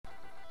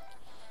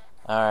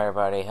Alright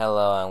everybody,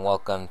 hello and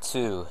welcome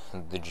to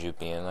the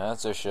Jupi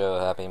Announcer Show.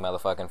 Happy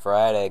motherfucking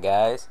Friday,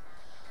 guys.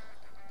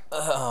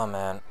 Oh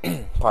man,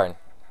 pardon.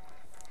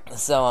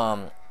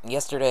 So,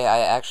 yesterday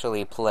I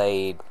actually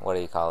played, what do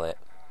you call it?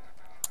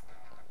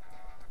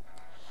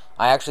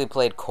 I actually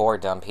played Core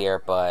Dump here,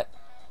 but,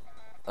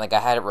 like, I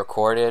had it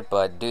recorded,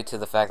 but due to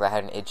the fact that I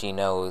had an itchy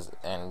nose,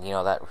 and,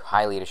 that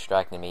highly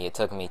distracted me, it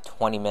took me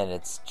 20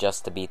 minutes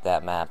just to beat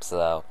that map,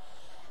 so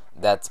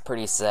that's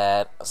pretty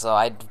sad. So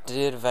I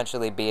did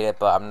eventually beat it,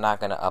 but I'm not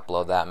going to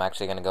upload that. I'm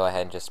actually going to go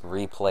ahead and just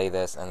replay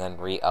this and then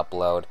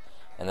re-upload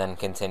and then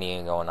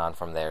continue going on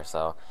from there.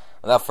 So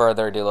without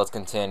further ado, let's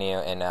continue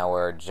in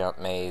our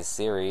Jumpmaze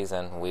series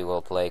and we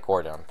will play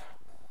Core Jump.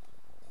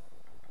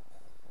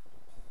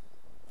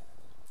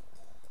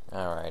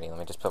 Alrighty, let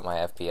me just put my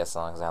FPS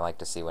on because I like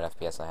to see what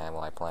FPS I have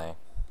while I play.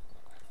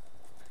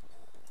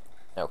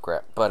 Oh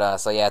crap. But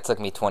so yeah, it took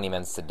me 20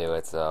 minutes to do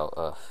it, so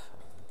ugh.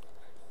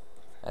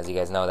 As you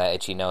guys know, that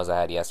itchy nose I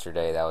had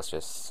yesterday, that was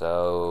just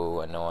so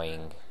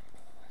annoying.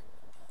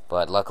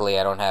 But luckily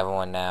I don't have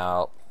one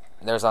now.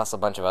 There's also a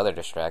bunch of other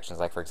distractions,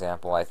 like for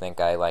example, I think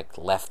I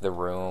left the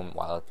room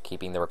while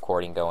keeping the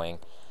recording going,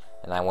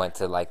 and I went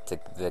to to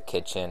the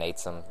kitchen, ate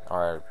some,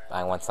 or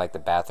I went to the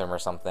bathroom or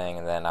something,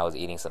 and then I was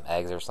eating some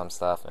eggs or some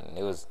stuff, and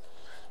it was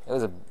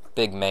a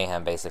big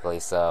mayhem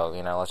basically. So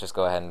let's just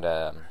go ahead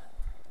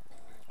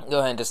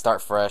and just start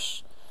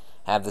fresh.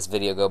 Have this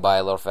video go by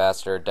a little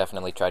faster.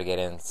 Definitely try to get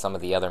in some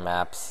of the other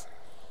maps.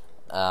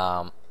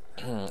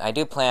 I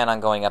do plan on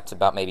going up to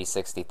about maybe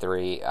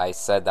 63. I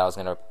said that I was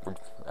going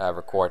to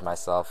record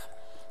myself,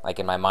 like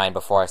in my mind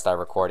before I start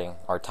recording,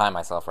 or time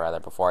myself rather,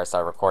 before I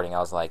start recording. I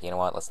was like, you know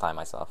what, let's time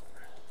myself.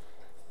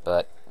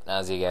 But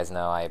as you guys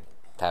know, I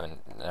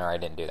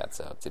didn't do that,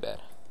 so too bad.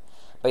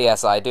 But yeah,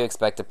 so I do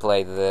expect to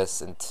play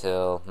this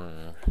until,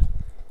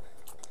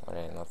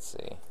 let's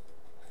see.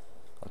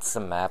 What's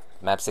the map?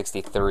 Map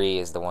 63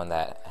 is the one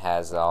that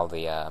has all the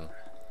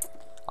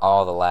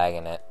lag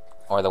in it,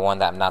 or the one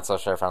that I'm not so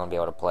sure if I'm gonna be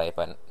able to play.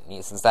 But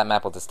since that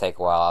map will just take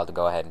a while, I'll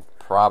go ahead and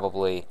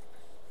probably.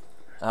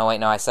 Oh wait,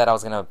 no, I said I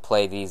was gonna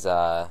play these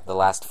the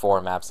last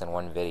 4 maps in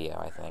one video,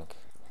 I think.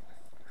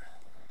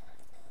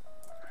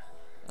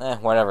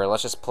 Whatever.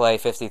 Let's just play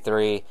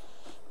 53.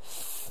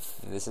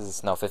 This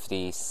is no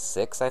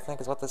 56, I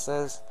think is what this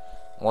is.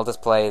 We'll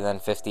just play then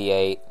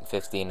 58,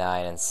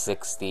 59, and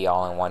 60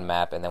 all in one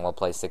map, and then we'll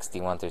play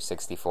 61 through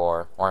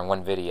 64, or in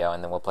one video,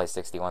 and then we'll play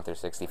 61 through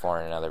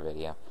 64 in another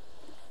video.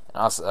 And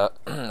also,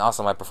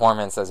 also my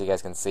performance, as you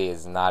guys can see,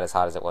 is not as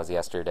hot as it was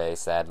yesterday,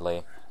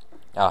 sadly.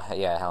 Oh,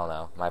 yeah, hell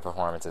no. My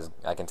performance is,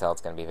 I can tell it's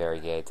going to be very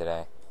gay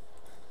today.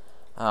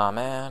 Oh,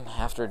 man,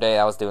 after a day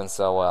I was doing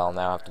so well,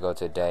 now I have to go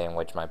to a day in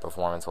which my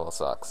performance will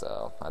suck,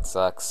 so that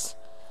sucks.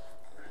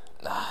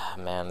 Ah,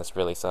 man, this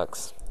really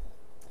sucks.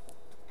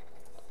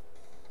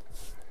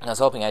 I was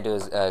hoping I do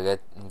as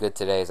good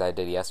today as I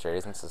did yesterday.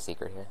 Isn't this a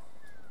secret here?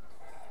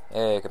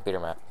 Hey, computer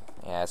map.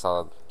 Yeah, I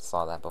saw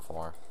that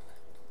before.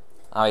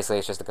 Obviously,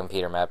 it's just a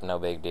computer map, no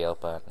big deal,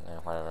 but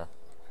whatever.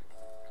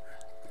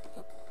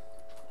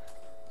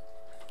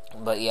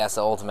 But yeah,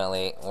 so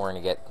ultimately, we're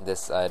gonna get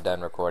this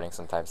done recording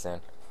sometime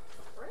soon.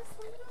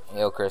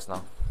 Yo, Chris,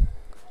 no.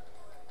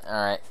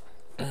 Alright.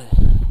 You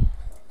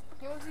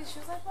want these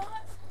shoes I bought?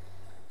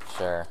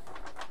 Sure.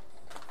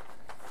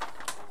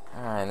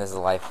 Alright, this is the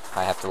life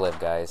I have to live,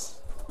 guys.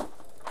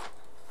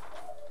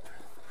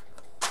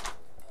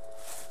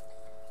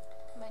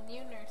 My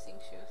new nursing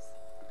shoes.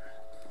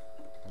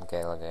 Okay,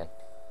 they look good.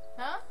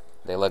 Huh?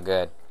 They look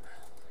good.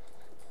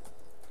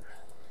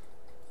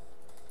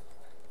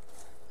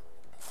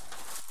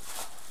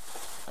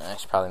 I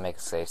should probably make a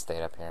safe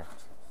state up here.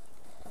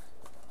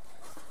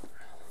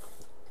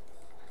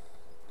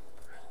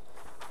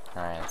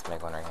 Alright, let's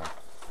make one right here.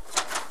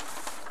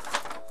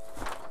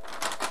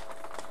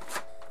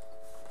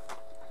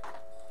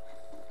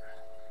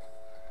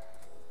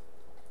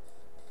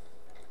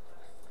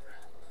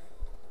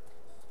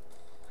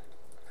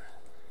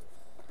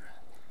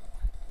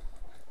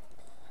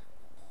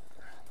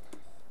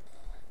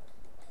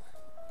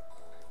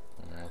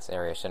 This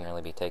area shouldn't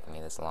really be taking me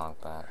this long,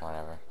 but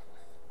whatever.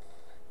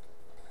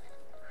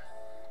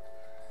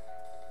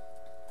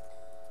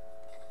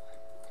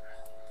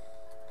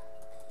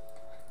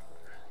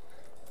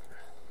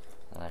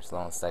 Alright,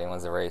 slow and steady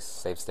wins the race.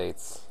 Safe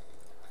states.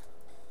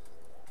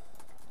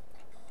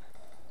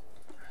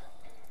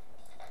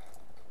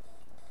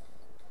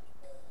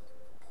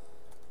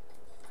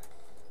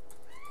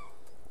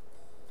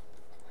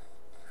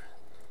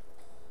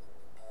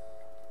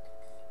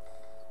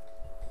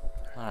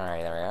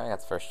 Alright, there we go. I got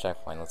the first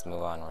checkpoint. Let's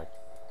move onward.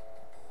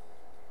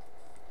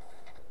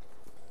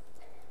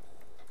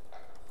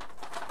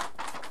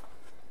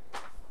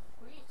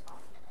 Who are you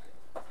talking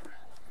to?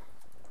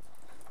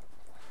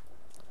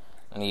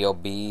 None of your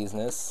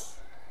business.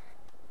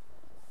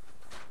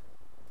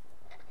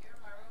 You're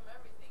in my room,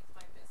 everything's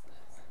my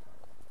business.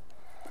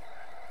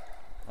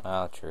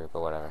 Oh, true,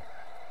 but whatever.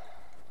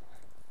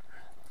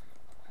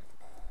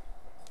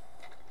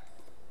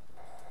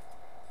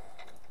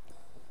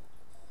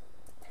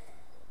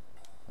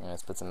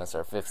 Let's put some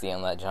SR 50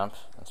 on that jump.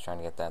 Let's try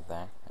to get that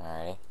there.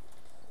 Alrighty.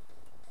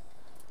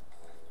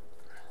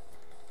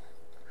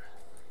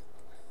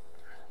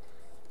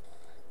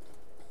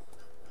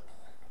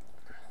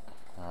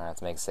 Alright,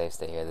 let's make a safe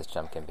stay here. This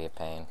jump can be a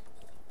pain.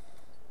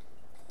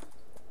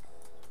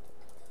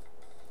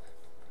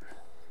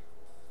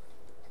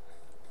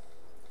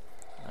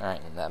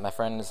 Alright, and that, my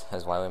friends,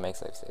 is why we make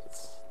safe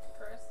states.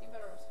 Chris, you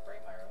better spray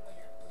my room when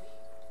you leave.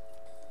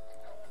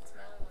 I don't want it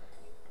smelling like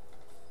you.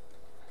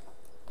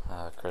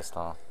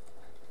 Crystal,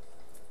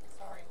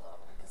 Sorry, love.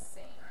 I'm just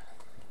saying.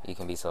 you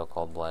can be so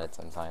cold-blooded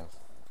sometimes.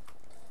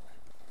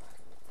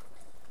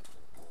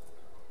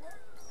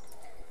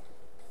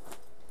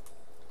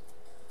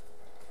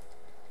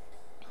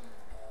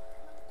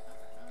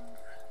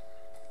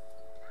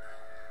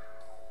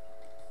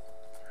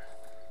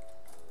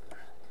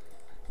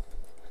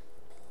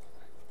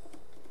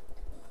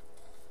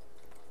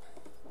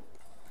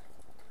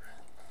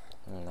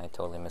 I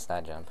totally missed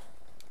that jump.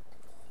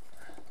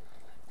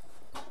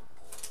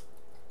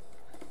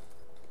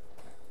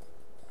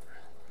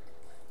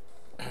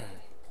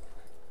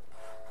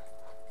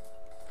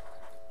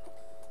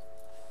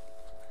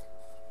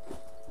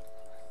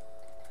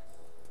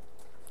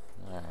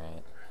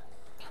 Alright.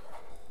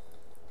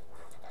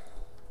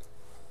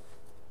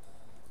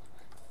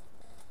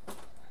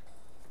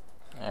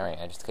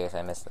 Alright, just in case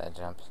I missed that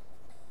jump.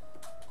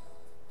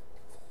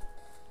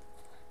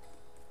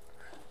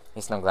 At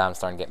least I'm glad I'm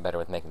starting to get better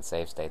with making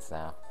save states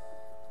now.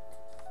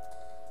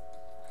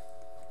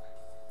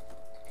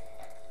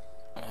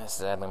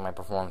 Sadly, my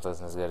performance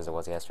wasn't as good as it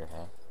was yesterday.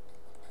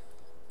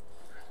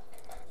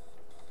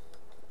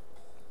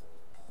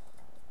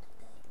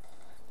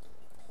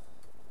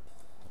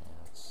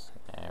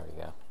 There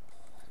we go.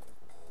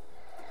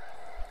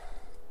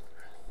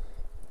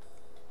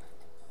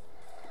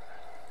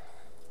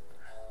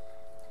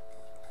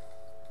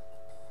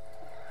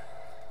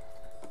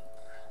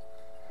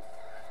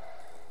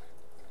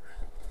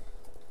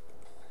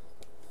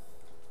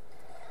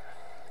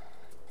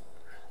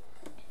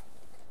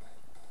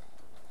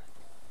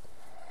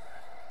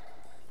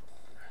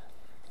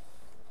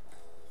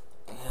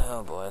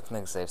 Oh boy, let's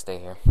make a safe stay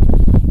here.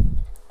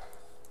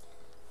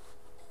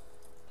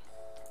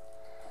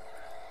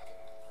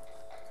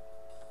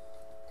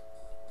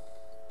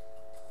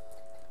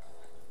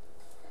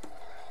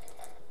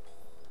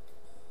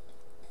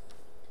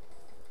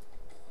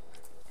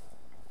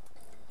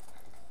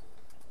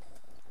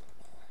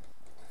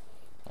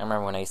 I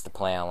remember when I used to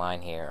play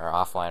online here, or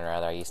offline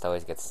rather, I used to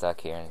always get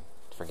stuck here and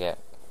forget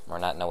or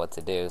not know what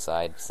to do, so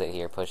I'd sit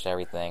here, push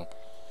everything,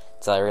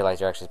 until I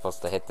realized you're actually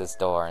supposed to hit this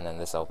door and then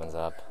this opens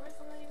up. Chris,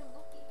 I'm not even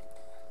looking.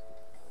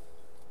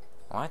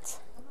 What?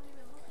 I'm not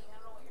even looking. I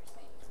don't know what you're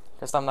saying.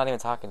 First, I'm not even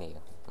talking to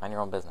you. Mind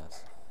your own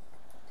business.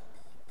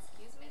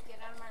 Excuse me? Get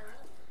out of my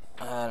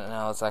room.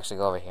 No, let's actually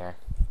go over here.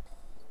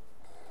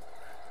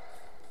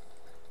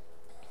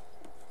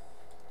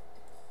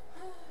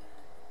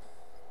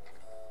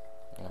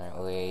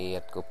 Alright, we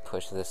have to go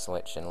push this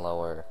switch and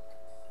lower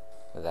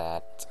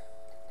that.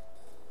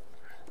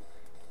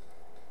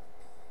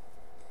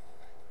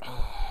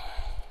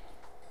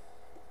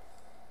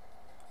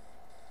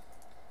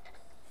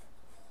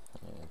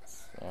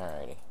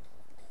 Alrighty.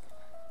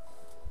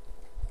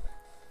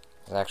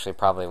 It actually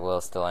probably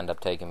will still end up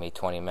taking me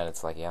 20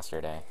 minutes like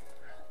yesterday,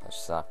 which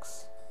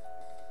sucks.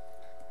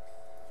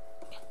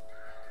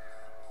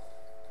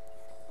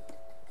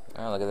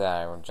 Oh, look at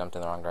that, I jumped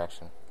in the wrong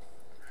direction.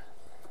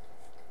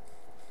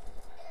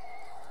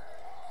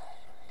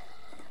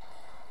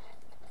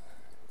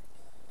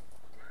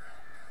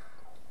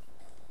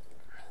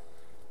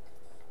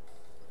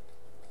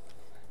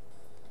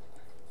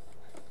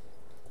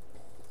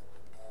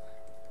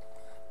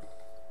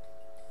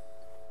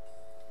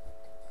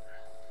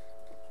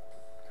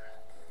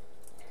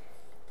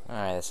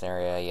 Alright, this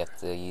area, you have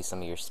to use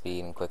some of your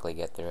speed and quickly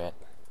get through it.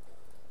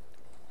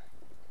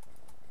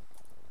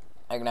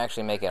 I can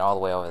actually make it all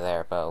the way over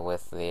there, but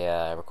with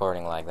the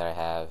recording lag that I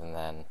have, and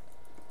then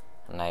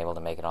I'm not able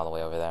to make it all the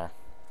way over there.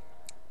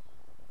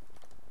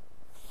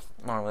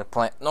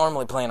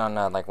 Normally playing on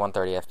like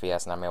 130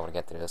 FPS, and I'm able to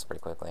get through this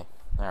pretty quickly.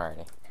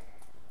 Alrighty.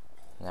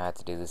 Now I have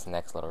to do this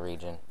next little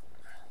region.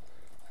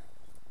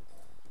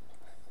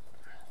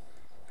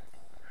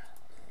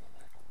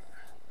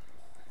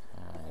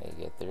 Alright,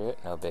 get through it.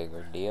 No big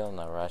deal,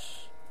 no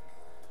rush.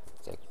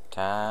 Take your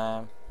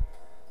time.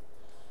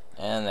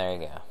 And there you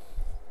go.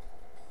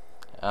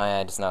 Oh yeah,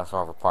 I just know it's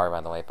over par by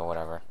the way, but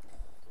whatever.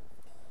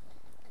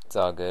 It's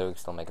all good, we can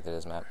still make it through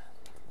this map.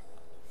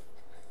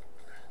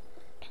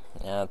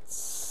 Yeah,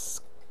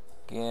 let's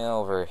get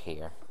over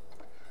here.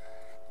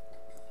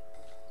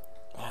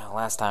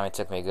 Last time it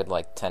took me a good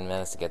like 10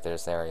 minutes to get through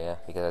this area,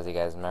 because as you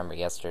guys remember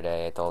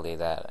yesterday I told you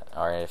that,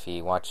 or if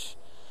you watch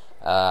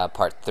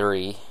part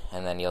 3,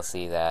 and then you'll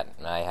see that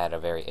I had a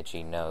very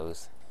itchy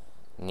nose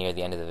near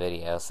the end of the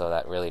video, so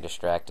that really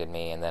distracted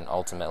me, and then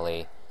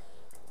ultimately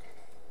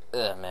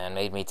man,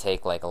 made me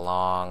take like a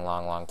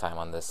long time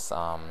on this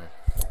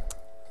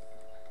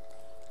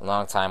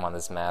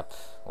map,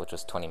 which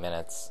was 20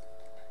 minutes,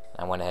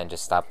 I went ahead and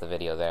just stopped the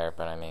video there,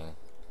 but I mean,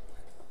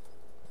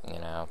 you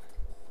know,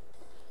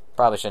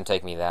 probably shouldn't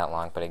take me that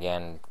long, but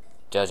again,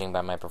 judging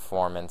by my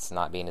performance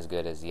not being as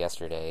good as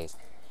yesterday's,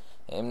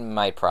 it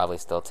might probably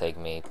still take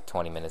me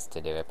 20 minutes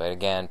to do it, but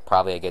again,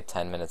 probably a good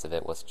 10 minutes of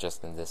it was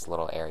just in this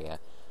little area.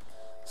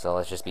 So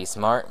let's just be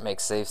smart, make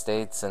save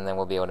states, and then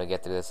we'll be able to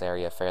get through this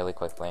area fairly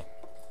quickly.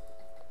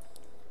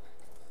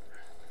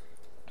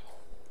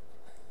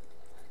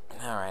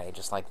 Alright,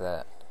 just like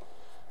that.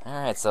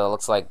 Alright, so it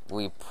looks like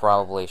we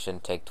probably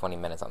shouldn't take 20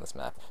 minutes on this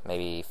map.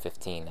 Maybe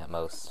 15 at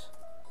most.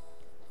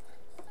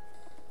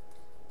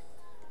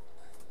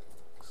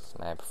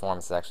 My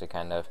performance is actually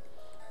kind of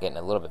getting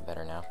a little bit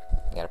better now.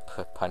 You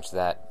gotta punch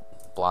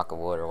that block of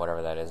wood or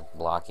whatever that is,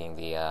 blocking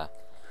the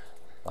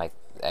like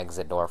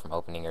exit door from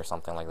opening or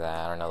something like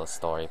that. I don't know the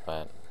story,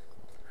 but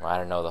I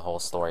don't know the whole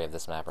story of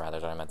this map, rather,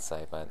 is what I meant to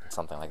say, but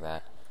something like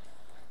that.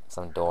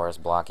 Some doors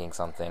blocking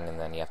something, and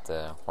then you have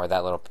to, or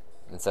that little,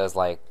 it says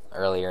like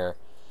earlier,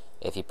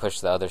 if you push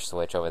the other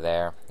switch over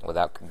there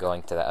without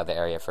going to the other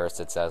area first,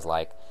 it says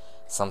like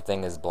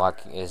something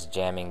is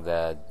jamming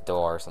the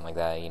door or something like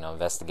that. You know,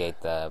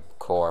 investigate the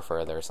core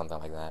further or something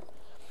like that.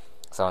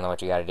 So then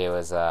what you gotta do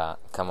is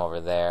come over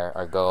there,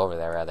 or go over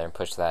there rather, and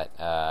push that,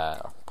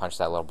 punch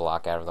that little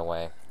block out of the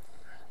way,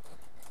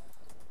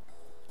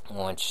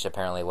 which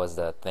apparently was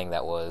the thing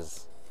that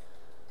was.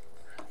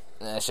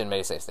 I shouldn't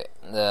make a safe state.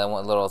 The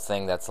one little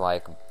thing that's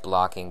like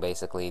blocking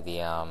basically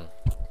the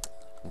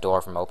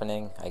door from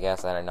opening. I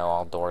guess I don't know.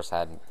 All doors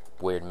had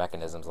weird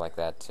mechanisms like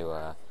that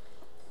to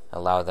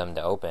allow them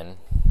to open,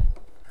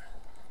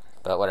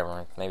 but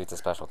whatever. Maybe it's a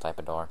special type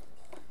of door.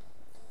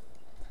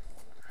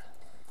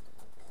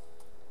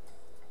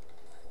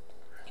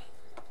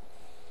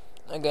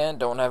 Again,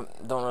 don't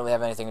really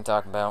have anything to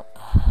talk about.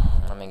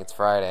 I mean, it's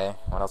Friday.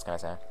 What else can I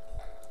say?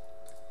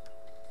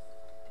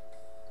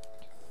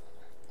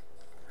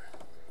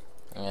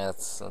 Yeah,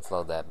 let's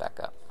load that back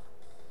up.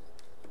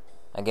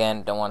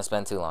 Again, don't want to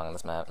spend too long on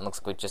this map. It looks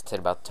like we just hit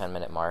about the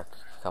 10-minute mark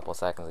a couple of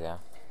seconds ago.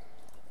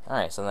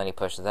 Alright, so then you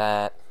push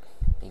that.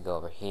 You go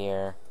over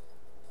here.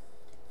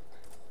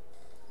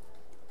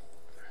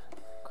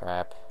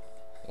 Crap.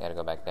 You gotta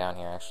go back down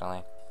here,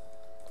 actually.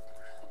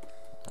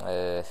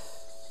 Go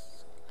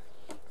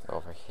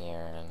over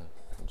here and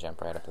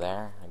jump right up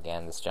there.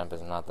 Again, this jump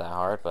is not that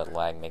hard, but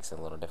lag makes it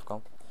a little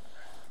difficult.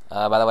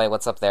 By the way,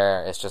 what's up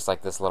there? It's just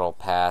like this little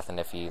path, and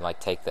if you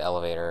like take the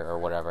elevator or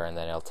whatever, and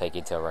then it'll take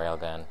you to a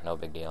railgun. No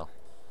big deal.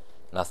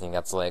 Nothing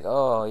that's like,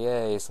 oh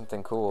yay,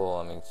 something cool.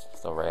 I mean, it's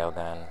just a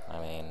railgun.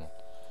 I mean,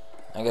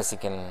 I guess you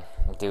can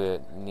do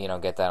it, you know,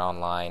 get that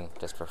online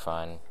just for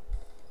fun.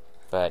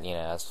 But you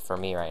know, as for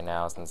me right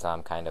now, since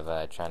I'm kind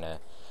of trying to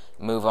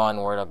move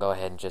onward, I'll go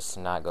ahead and just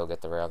not go get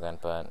the railgun.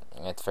 But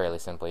it's fairly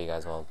simple. You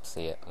guys will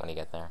see it when you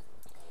get there.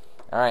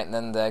 All right, and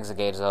then the exit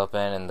gate is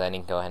open, and then you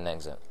can go ahead and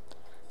exit.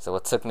 So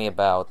what took me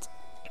about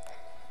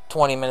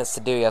 20 minutes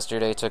to do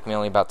yesterday took me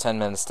only about 10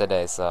 minutes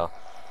today, so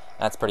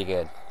that's pretty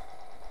good.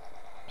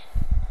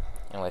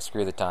 Anyway,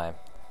 screw the time.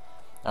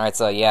 Alright,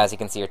 so yeah, as you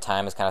can see, your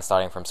time is kind of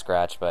starting from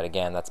scratch, but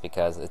again, that's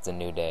because it's a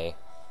new day.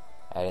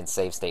 I didn't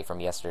save state from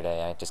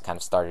yesterday, I just kind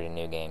of started a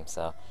new game,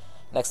 so.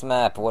 Next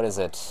map, what is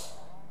it?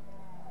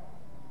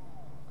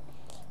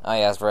 Oh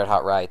yeah, it's Red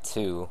Hot Ride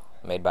 2,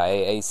 made by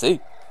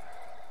AAC.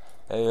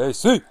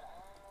 AAC!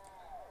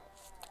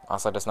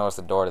 Also, I just noticed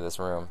the door to this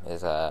room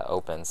is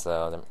open,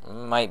 so there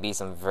might be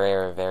some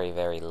very, very,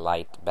 very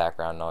light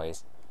background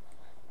noise.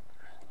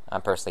 I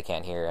personally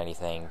can't hear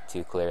anything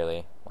too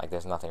clearly. Like,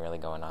 there's nothing really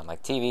going on.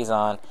 Like, TV's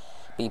on,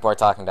 people are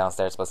talking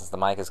downstairs, but since the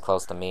mic is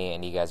close to me,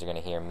 and you guys are going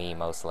to hear me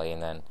mostly,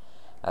 and then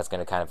that's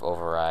going to kind of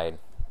override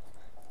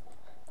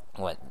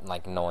what,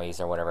 like, noise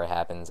or whatever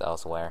happens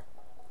elsewhere.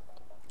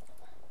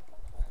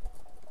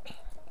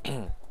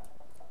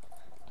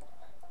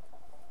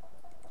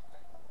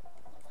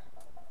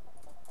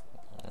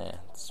 Yeah,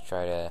 let's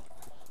try to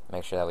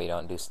make sure that we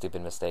don't do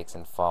stupid mistakes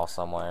and fall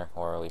somewhere,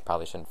 or we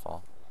probably shouldn't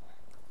fall.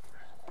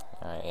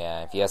 Alright,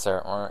 yeah, if you SR,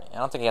 or I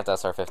don't think you have to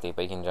SR50,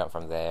 but you can jump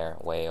from there,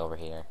 way over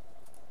here.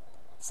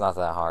 It's not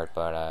that hard,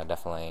 but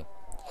definitely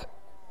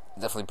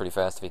pretty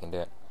fast if you can do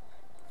it.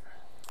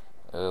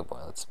 Oh boy,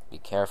 let's be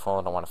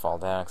careful, don't want to fall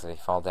down, because if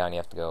you fall down you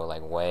have to go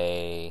like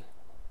way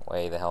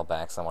the hell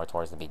back somewhere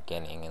towards the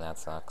beginning, and that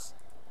sucks.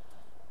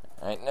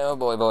 Alright, no,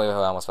 boy, I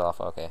almost fell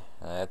off. Okay,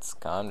 let's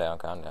calm down.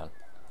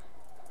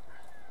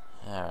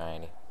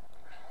 Alrighty.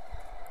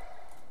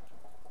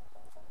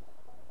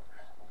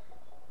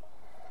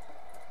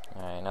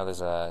 Alright, I know there's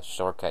a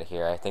shortcut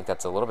here. I think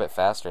that's a little bit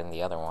faster than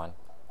the other one.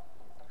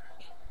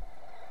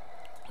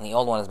 The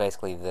old one is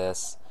basically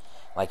this.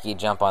 Like, you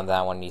jump on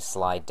that one and you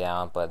slide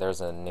down, but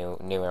there's a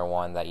newer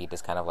one that you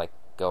just kind of like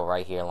go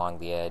right here along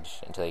the edge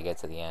until you get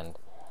to the end.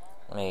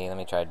 Let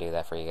me try to do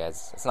that for you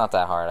guys. It's not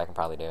that hard, I can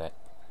probably do it.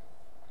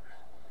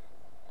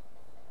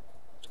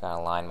 Just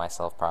gotta line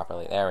myself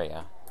properly. There we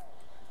go.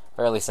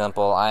 Fairly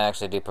simple. I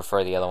actually do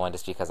prefer the other one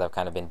just because I've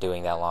kind of been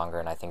doing that longer,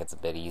 and I think it's a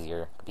bit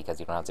easier because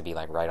you don't have to be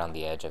like right on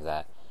the edge of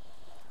that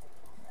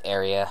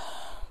area.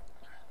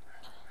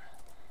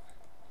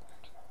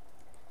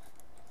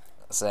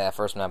 So yeah,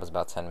 first map was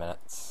about 10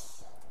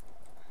 minutes.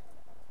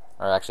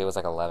 Or actually, it was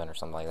like 11 or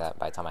something like that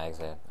by the time I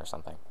exited, or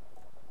something.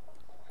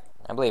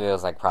 I believe it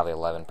was like probably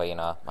 11, but you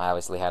know, I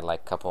obviously had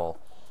like a couple,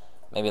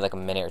 maybe like a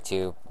minute or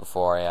two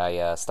before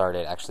I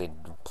started actually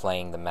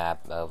playing the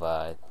map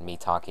of me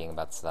talking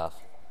about stuff.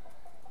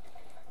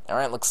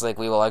 Alright, looks like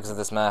we will exit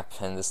this map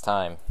in this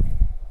time.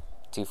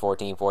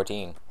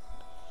 2:14:14.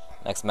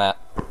 Next map.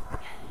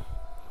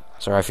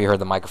 Sorry if you heard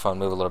the microphone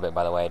move a little bit,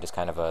 by the way. I just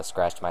kind of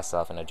scratched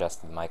myself and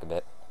adjusted the mic a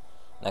bit.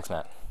 Next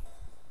map.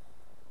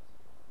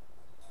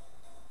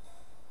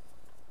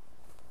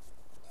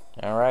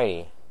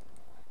 Alrighty.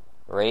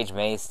 Rage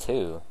Maze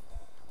 2.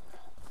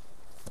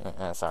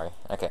 Sorry.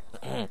 Okay.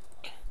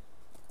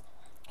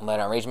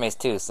 But Rage Maze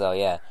 2, so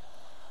yeah.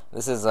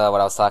 This is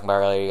what I was talking about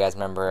earlier. You guys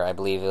remember, I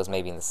believe it was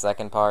maybe in the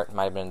second part.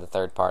 Might have been in the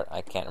third part.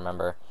 I can't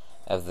remember.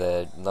 Of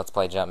the Let's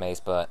Play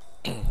Jumpmaze, but...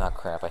 oh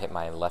crap, I hit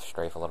my left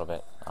strafe a little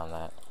bit on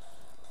that.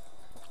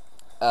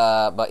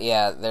 But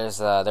yeah, there was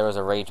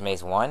a Rage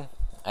Maze 1.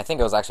 I think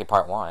it was actually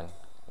part 1.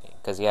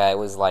 Because yeah, it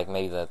was like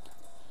maybe the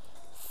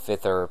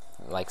 5th or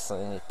like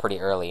pretty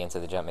early into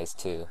the Jumpmaze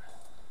 2.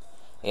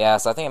 Yeah,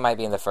 so I think it might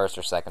be in the first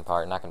or second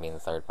part. Not going to be in the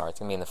third part. It's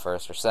going to be in the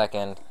first or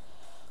second.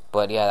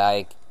 But yeah,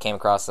 I came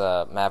across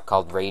a map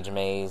called Rage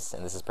Maze,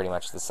 and this is pretty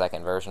much the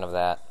second version of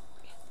that.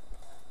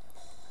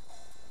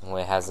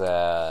 It has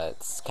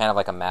it's kind of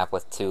like a map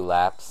with 2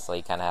 laps, so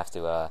you kind of have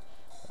to,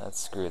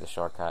 let's screw the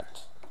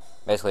shortcut.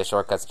 Basically, a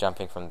shortcut's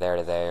jumping from there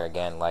to there.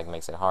 Again, lag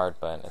makes it hard,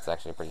 but it's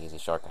actually a pretty easy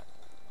shortcut.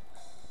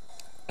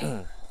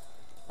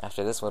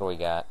 After this, what do we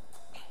got?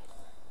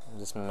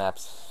 This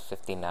map's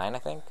 59, I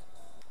think?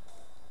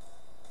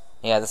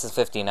 Yeah, this is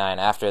 59.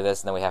 After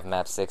this, then we have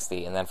map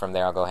 60, and then from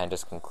there I'll go ahead and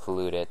just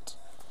conclude it.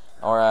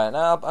 Or, no,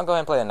 I'll go ahead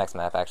and play the next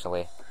map,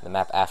 actually. The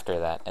map after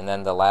that. And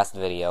then the last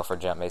video for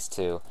Jumpmaze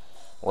 2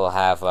 will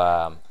have,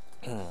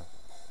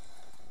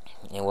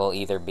 it will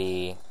either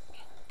be...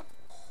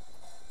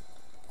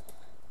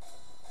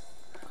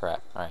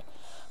 crap, alright.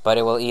 But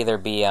it will either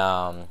be,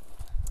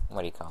 what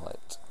do you call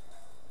it?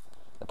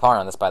 The part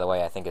on this, by the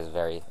way, I think is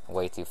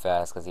way too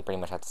fast, because you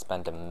pretty much have to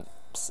spend,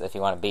 if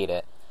you want to beat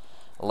it,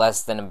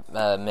 less than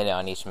a minute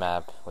on each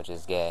map, which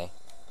is gay.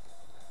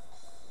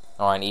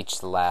 Or on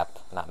each lap,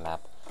 not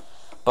map.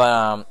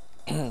 But,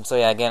 so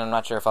yeah, again, I'm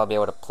not sure if I'll be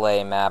able to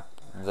play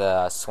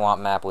the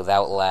swamp map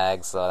without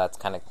lag, so that's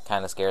kind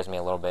of scares me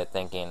a little bit,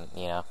 thinking,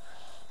 you know,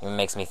 it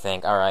makes me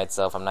think, alright,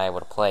 so if I'm not able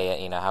to play it,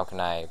 you know, how can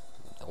I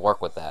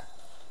work with that?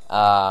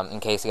 In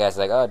case you guys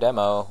are like, oh,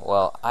 demo,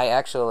 well, I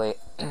actually,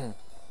 what's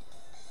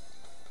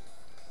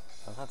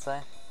that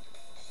say?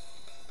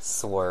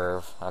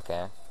 Swerve,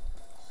 okay.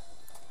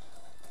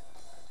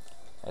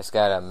 I just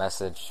got a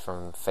message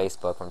from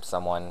Facebook from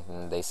someone,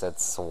 and they said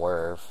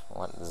swerve.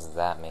 What does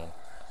that mean?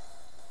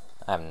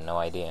 I have no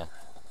idea.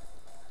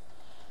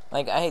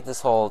 Like, I hate this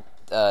whole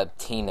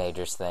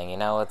teenagers thing, you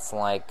know? It's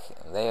like,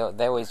 they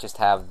always just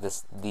have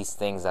these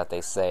things that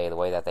they say, the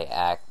way that they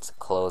act,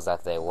 clothes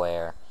that they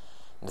wear.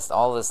 Just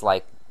all this,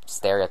 like,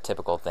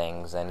 stereotypical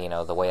things, and, you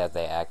know, the way that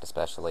they act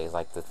especially is,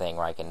 like, the thing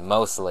where I can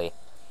mostly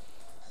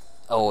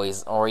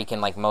always, or you can,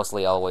 like,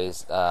 mostly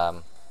always,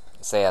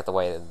 say that the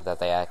way that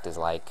they act is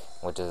like,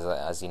 which is,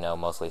 as you know,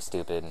 mostly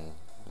stupid and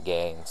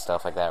gay and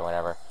stuff like that,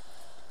 whatever.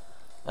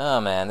 Oh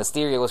man, this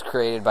theory was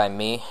created by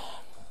me,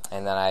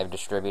 and then I've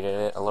distributed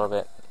it a little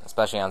bit,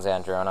 especially on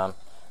Xandronum.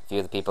 A few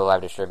of the people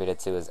I've distributed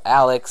to is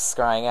Alex,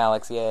 Scrying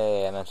Alex,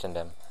 yay, I mentioned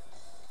him.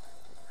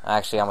 I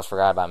actually almost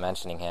forgot about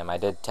mentioning him. I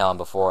did tell him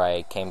before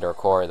I came to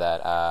record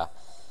that,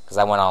 because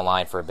I went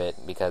online for a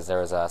bit, because there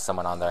was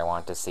someone on there I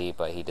wanted to see,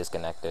 but he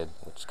disconnected,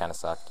 which kind of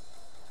sucked.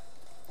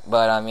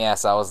 But, yeah,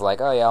 so I was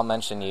like, oh, yeah, I'll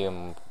mention you.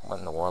 And what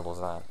in the world was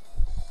that?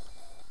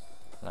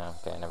 No,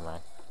 okay, never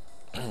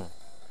mind.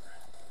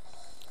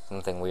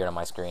 Something weird on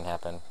my screen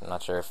happened. I'm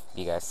not sure if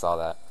you guys saw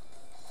that.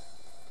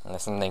 And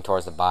there's something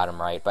towards the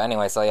bottom right. But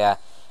anyway, so, yeah,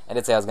 I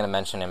did say I was going to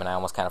mention him, and I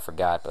almost kind of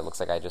forgot, but it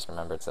looks like I just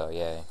remembered, so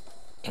yay.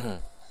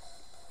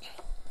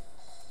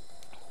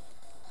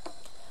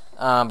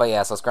 But,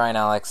 yeah, so Scrying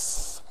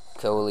Alex,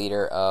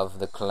 co-leader of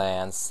the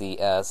clan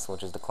CS,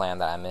 which is the clan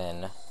that I'm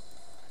in.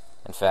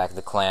 In fact,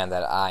 the clan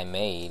that I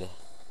made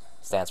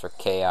stands for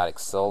Chaotic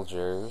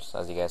Soldiers,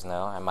 as you guys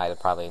know. I might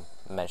have probably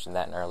mentioned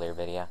that in an earlier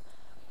video.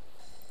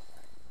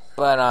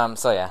 But,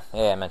 so yeah,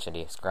 I mentioned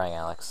you, Scrying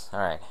Alex.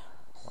 Alright.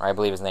 Or I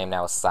believe his name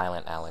now is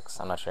Silent Alex.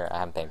 I'm not sure, I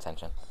haven't paid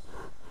attention.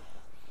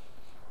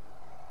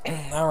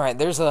 Alright,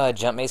 there's a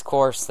Jumpmaze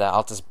course that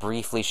I'll just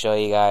briefly show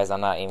you guys.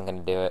 I'm not even going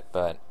to do it,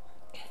 but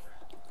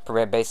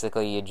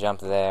basically you jump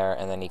there,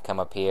 and then you come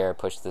up here,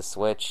 push the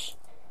switch.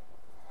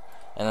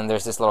 And then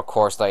there's this little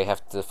course that you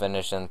have to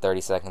finish in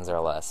 30 seconds or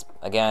less.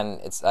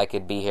 Again, I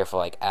could be here for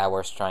like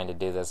hours trying to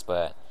do this,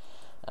 but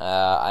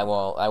I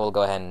will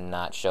go ahead and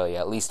not show you,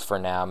 at least for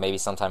now. Maybe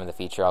sometime in the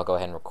future I'll go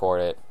ahead and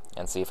record it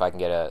and see if I can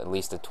get at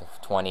least a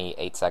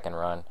 28-second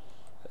run.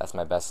 That's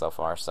my best so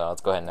far, so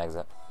let's go ahead and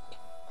exit.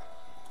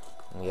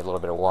 Let me get a little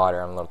bit of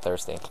water, I'm a little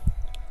thirsty.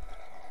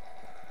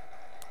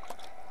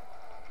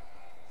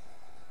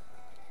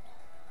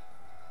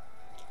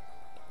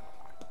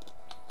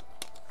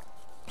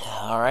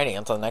 Alrighty,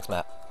 on to the next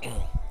map.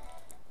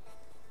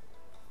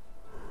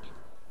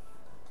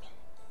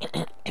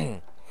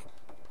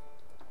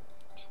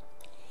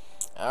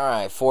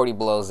 Alright, 40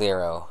 below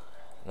 0.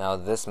 Now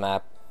this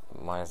map,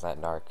 why is that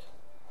dark?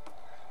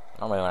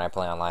 Normally when I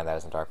play online that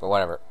isn't dark, but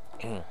whatever.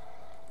 It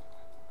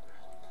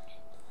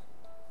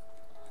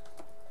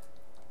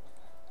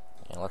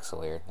looks so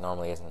weird.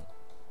 Normally isn't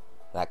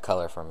that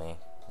color for me.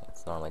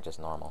 It's normally just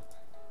normal.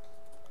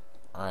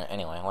 Alright,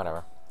 anyway,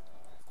 whatever.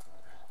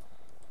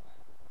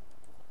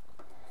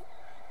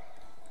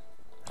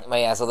 But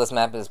yeah, so this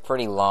map is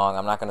pretty long.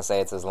 I'm not going to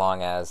say it's as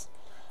long as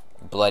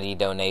Bloody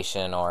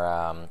Donation or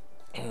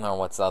or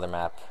what's the other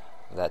map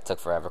that took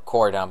forever?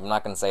 Core Dump. I'm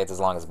not going to say it's as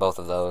long as both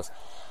of those.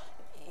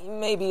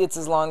 Maybe it's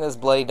as long as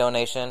Bloody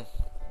Donation.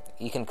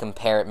 You can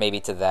compare it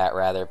maybe to that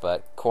rather,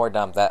 but Core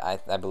Dump,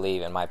 that I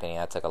believe, in my opinion,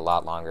 that took a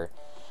lot longer.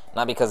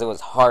 Not because it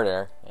was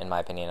harder, in my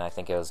opinion. I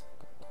think it was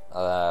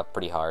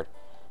pretty hard.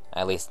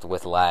 At least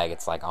with lag,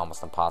 it's like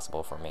almost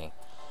impossible for me.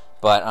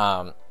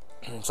 But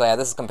so yeah,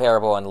 this is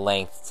comparable in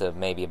length to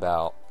maybe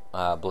about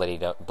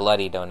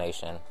Bloody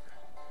Donation.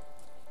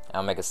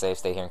 I'll make a save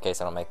state here in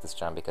case I don't make this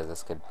jump,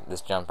 because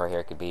this jump right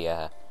here could be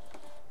a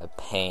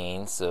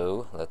pain.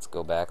 So let's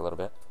go back a little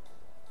bit.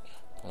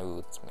 Ooh,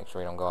 let's make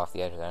sure we don't go off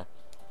the edge there.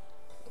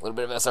 A little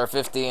bit of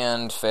SR50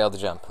 and fail the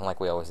jump, like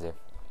we always do.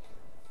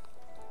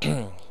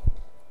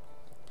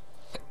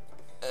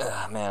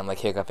 Man, I'm like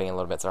hiccuping a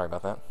little bit. Sorry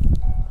about that.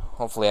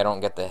 Hopefully I don't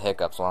get the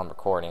hiccups while I'm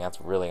recording.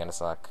 That's really gonna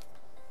suck.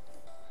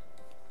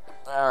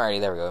 Alrighty,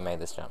 there we go. We made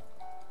this jump.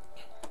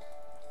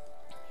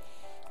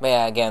 But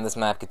yeah, again, this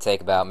map could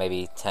take about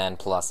maybe 10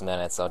 plus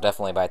minutes, so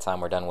definitely by the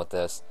time we're done with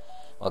this,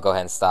 we'll go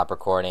ahead and stop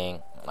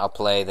recording. I'll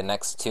play the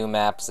next 2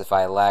 maps if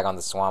I lag on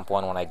the swamp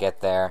one when I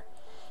get there,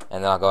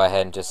 and then I'll go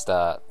ahead and just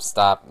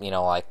stop, you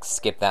know, like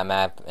skip that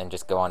map and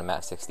just go on to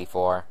map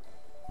 64.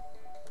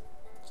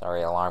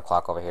 Sorry, alarm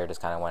clock over here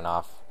just kind of went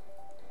off.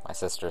 My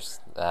sister's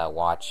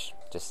watch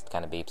just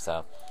kind of beeped,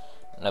 so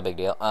no big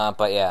deal.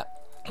 But yeah,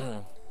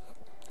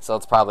 so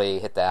let's probably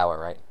hit the hour,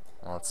 right?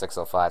 Well, it's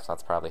 6:05, so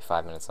that's probably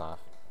 5 minutes off.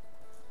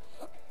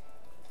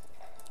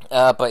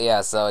 But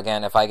yeah, so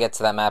again, if I get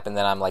to that map and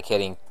then I'm like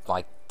hitting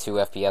like 2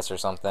 FPS or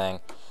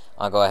something,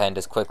 I'll go ahead and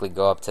just quickly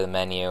go up to the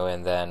menu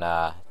and then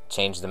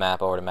change the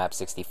map over to map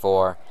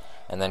 64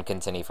 and then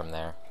continue from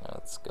there.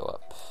 Let's go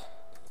up.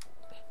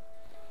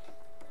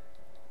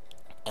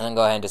 And then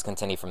go ahead and just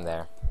continue from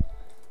there.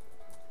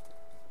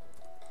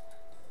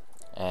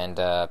 And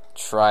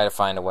try to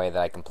find a way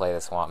that I can play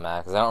the swamp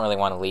map, because I don't really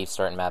want to leave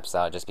certain maps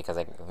out just because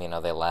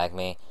they lag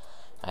me.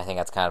 I think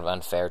that's kind of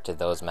unfair to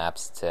those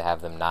maps to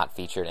have them not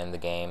featured in the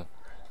game,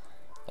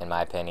 in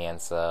my opinion.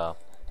 So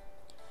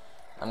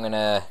I'm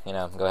gonna,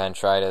 go ahead and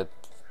try to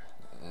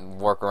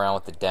work around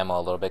with the demo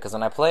a little bit, because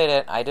when I played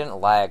it, I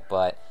didn't lag,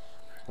 but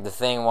the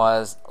thing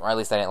was, or at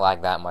least I didn't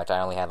lag that much. I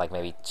only had like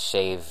maybe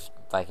shave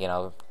 10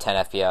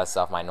 FPS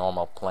off my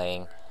normal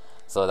playing,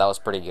 so that was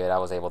pretty good. I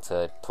was able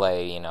to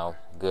play,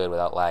 good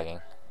without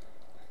lagging.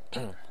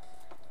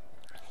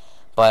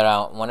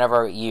 But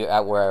whenever you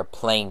were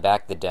playing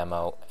back the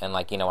demo, and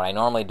what I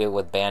normally do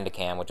with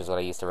Bandicam, which is what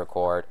I used to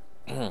record,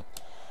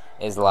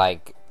 is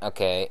like,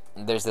 okay,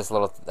 there's this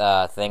little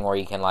thing where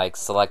you can like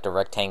select a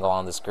rectangle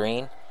on the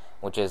screen,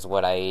 which is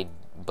what I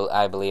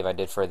believe I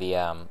did for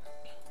the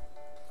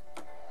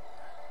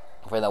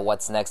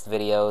What's Next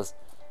videos,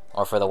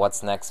 or for the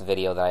What's Next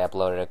video that I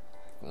uploaded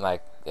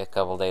like a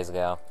couple days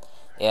ago.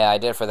 Yeah, I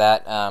did for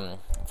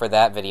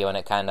that video, and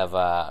it kind of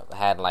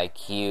had like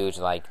huge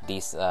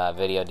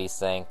video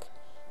desync.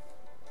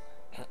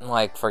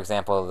 Like, for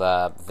example,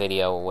 the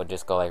video would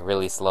just go like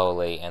really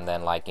slowly, and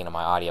then my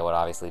audio would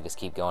obviously just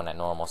keep going at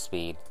normal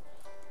speed.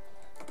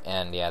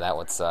 And yeah, that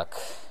would suck.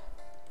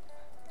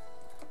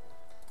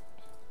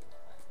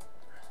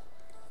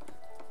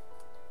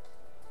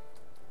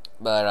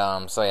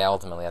 But so yeah,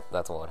 ultimately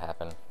that's what would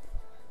happen.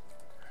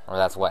 Or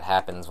that's what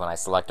happens when I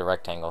select a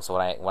rectangle. So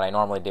what I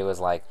normally do is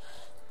like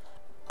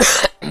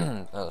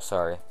oh,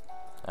 sorry,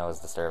 that was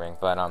disturbing.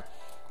 But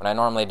what I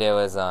normally do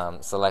is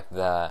select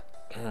the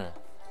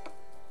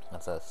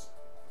what's this?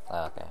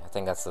 Oh, okay, I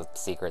think that's the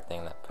secret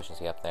thing that pushes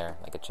you up there,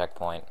 like a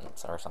checkpoint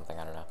or something.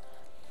 I don't know.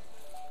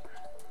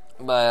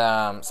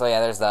 But so yeah,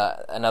 there's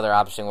another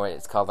option where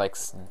it's called like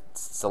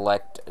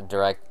select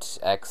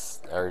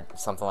DirectX or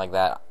something like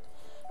that,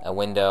 a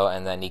window,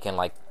 and then you can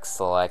like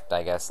select,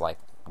 I guess, like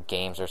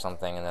games or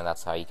something, and then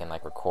that's how you can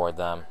like record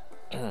them.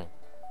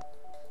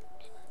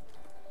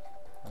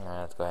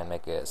 Alright, let's go ahead and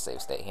make a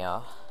save state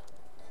here.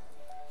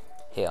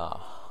 But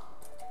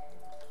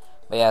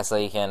yeah, so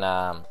you can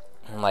I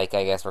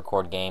guess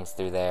record games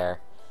through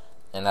there,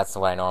 and that's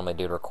what I normally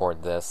do to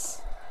record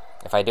this.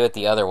 If I do it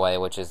the other way,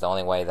 which is the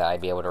only way that I'd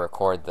be able to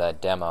record the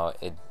demo,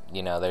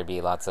 there'd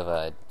be lots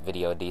of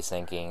video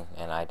desyncing,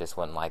 and I just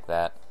wouldn't like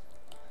that.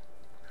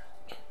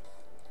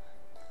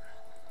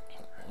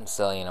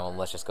 So,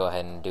 let's just go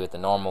ahead and do it the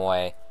normal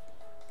way,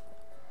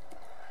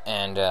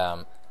 and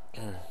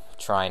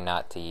try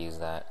not to use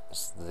that,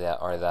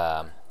 or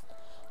the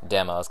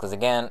demos, because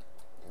again,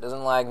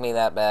 doesn't lag me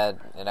that bad.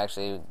 It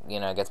actually,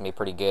 gets me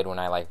pretty good when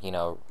I, like,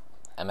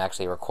 I'm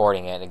actually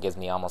recording it. It gives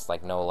me almost,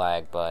 like, no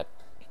lag, but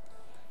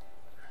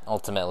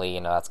ultimately,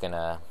 that's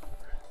gonna...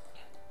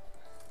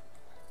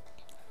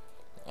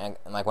 And,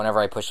 like, whenever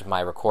I push my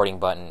recording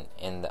button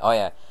in the... Oh,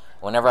 yeah.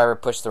 Whenever I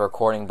push the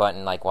recording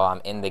button, like, while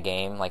I'm in the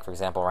game, like, for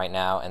example, right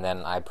now, and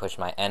then I push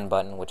my end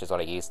button, which is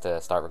what I use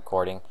to start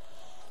recording.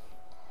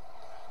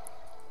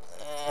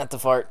 At the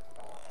fart.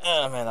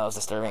 Oh, man, that was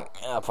disturbing.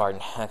 Oh,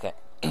 pardon. Okay.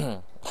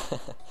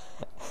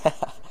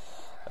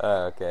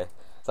 Okay.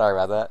 Sorry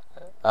about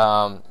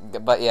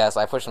that. But, yeah, so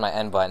I push my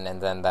end button,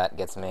 and then that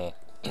gets me...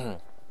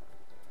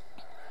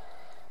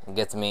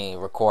 gets me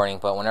recording,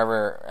 but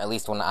whenever, at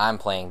least when I'm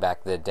playing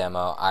back the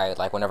demo,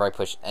 whenever I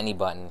push any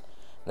button,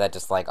 that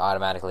just, like,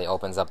 automatically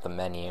opens up the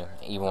menu.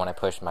 Even when I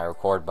push my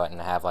record button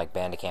to have, like,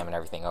 Bandicam and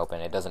everything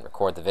open, it doesn't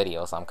record the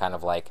video, so I'm kind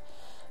of like,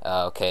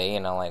 okay,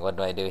 like, what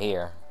do I do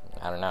here?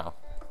 I don't know.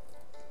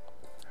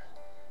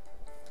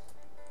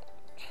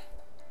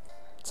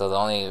 So the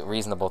only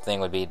reasonable thing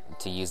would be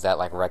to use that,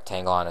 like,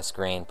 rectangle on a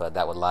screen, but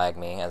that would lag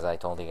me, as I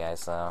told you guys,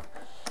 so...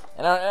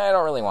 And I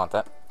don't really want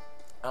that.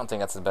 I don't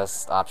think that's the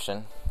best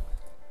option,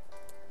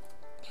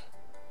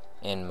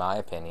 in my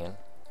opinion.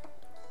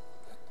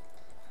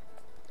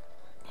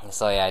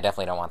 So yeah, I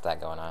definitely don't want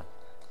that going on.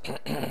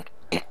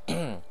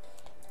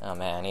 Oh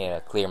man, I need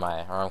to clear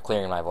I'm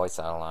clearing my voice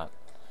out a lot.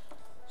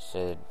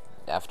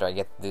 After I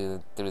get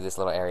through this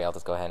little area, I'll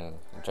just go ahead and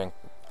drink,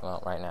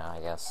 well, right now, I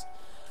guess.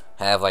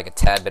 I have like a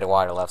tad bit of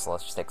water left, so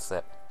let's just take a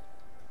sip.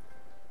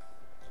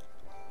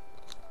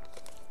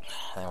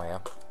 There we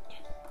go.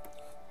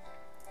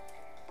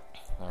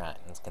 Alright,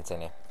 let's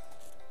continue.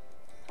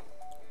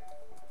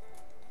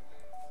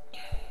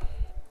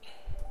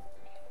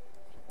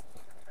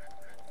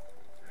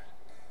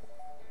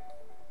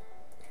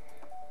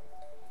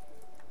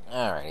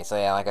 Alrighty, so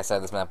yeah, like I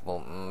said, this map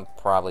will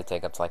probably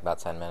take up to like about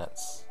 10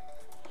 minutes.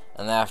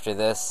 And then after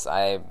this,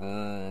 I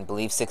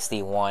believe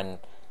 61...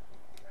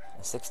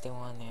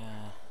 61,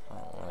 yeah...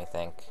 Oh, let me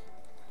think.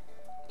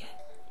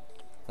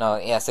 No,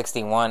 yeah,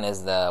 61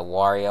 is the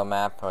Wario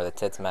map, or the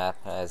Tits map,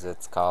 as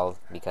it's called,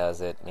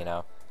 because it,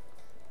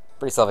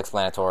 pretty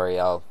self-explanatory.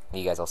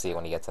 You guys will see it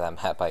when you get to that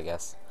map, I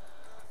guess.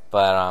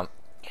 But,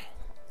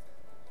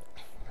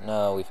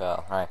 no, we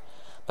fell. Alright.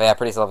 But yeah,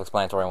 pretty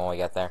self-explanatory when we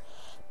get there.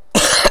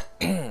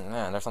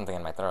 Man, there's something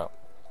in my throat.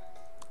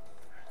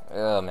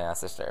 Oh, man,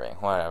 that's disturbing.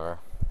 Whatever.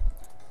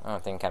 I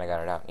don't think I kind of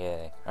got it out.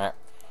 Yay. Alright.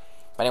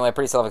 But anyway,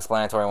 pretty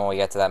self-explanatory when we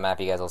get to that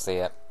map. You guys will see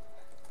it.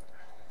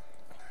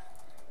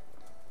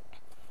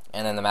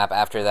 And then the map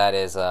after that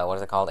is, what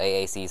is it called?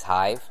 AAC's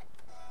Hive.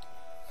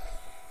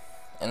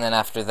 And then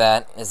after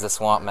that is the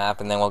Swamp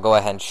map. And then we'll go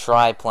ahead and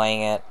try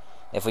playing it.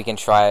 If we can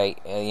try,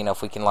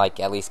 if we can, like,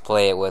 at least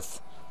play it with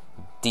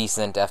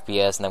decent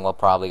FPS. And then we'll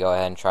probably go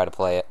ahead and try to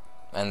play it.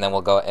 And then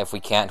we'll go, if we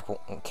can't,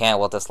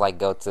 we'll just, like,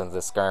 go to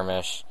the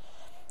skirmish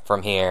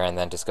from here. And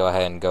then just go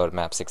ahead and go to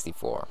map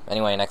 64.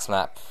 Anyway, next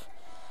map.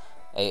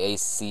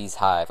 AAC's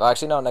Hive. Oh,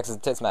 actually, no, next is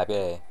the Tits map.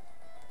 Yay.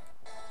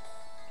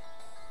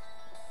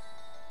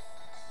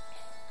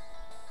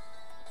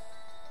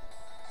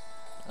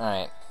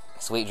 Alright,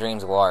 Sweet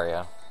Dreams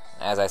Wario.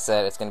 As I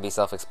said, it's going to be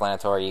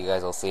self-explanatory. You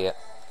guys will see it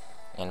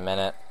in a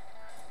minute.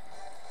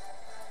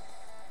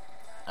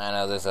 I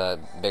know there's a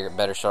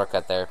better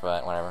shortcut there,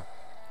 but whatever.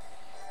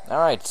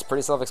 Alright, it's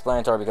pretty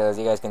self-explanatory because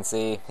you guys can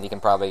see, you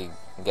can probably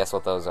guess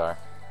what those are.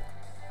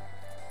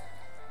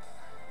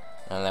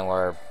 And then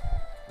we're,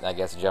 I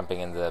guess,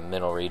 jumping in the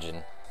middle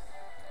region.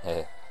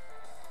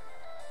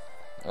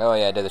 Oh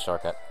yeah, I did the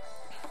shortcut.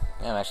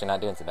 Yeah, I'm actually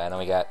not doing too bad. Then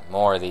we got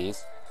more of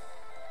these.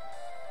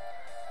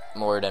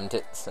 More of them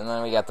tits. And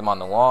then we got them on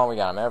the wall. We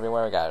got them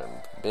everywhere. We got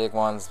big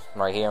ones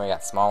right here. We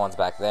got small ones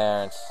back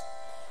there.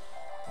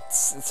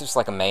 It's just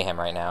like a mayhem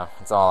right now.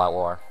 It's all out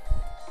war.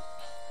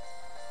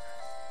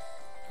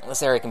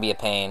 This area can be a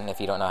pain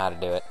if you don't know how to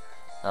do it.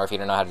 Or if you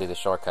don't know how to do the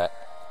shortcut.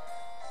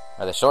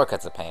 Or the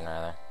shortcut's a pain,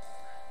 rather.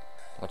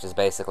 Which is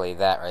basically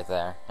that right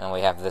there. And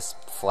we have this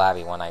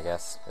flabby one, I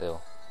guess. Ew.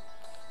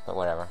 But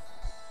whatever.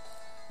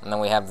 And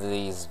then we have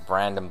these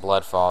random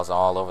blood falls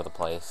all over the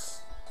place.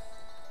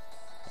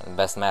 And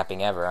best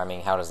mapping ever. I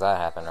mean, how does that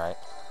happen, right?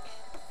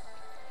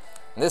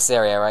 This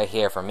area right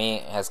here, for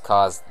me, has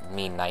caused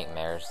me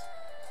nightmares.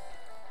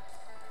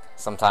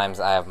 Sometimes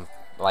I have,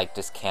 like,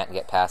 just can't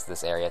get past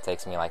this area. It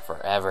takes me, like,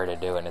 forever to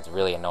do it, and it's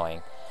really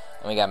annoying.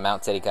 And we got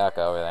Mount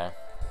Titicaca over there.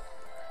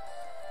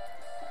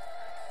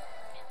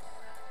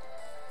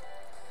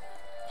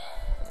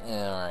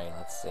 Alright,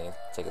 let's see.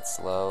 Take it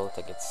slow,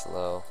 take it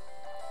slow.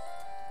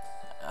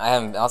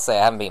 I'll say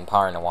I haven't beaten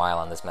par in a while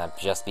on this map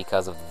just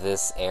because of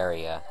this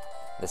area.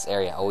 This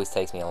area always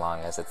takes me the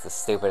longest. It's the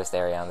stupidest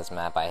area on this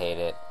map. I hate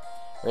it.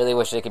 Really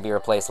wish it could be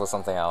replaced with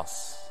something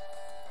else.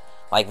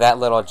 Like that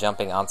little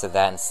jumping onto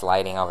that and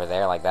sliding over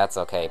there, like that's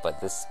okay.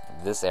 But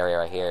this area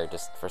right here,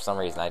 just for some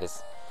reason, I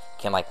just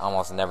can like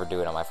almost never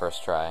do it on my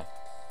first try.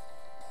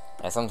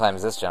 And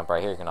sometimes this jump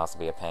right here can also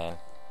be a pain.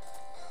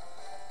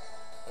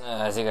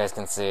 As you guys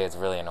can see, it's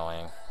really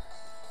annoying.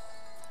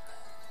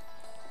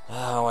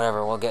 Oh,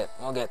 whatever. We'll get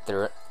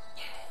through it.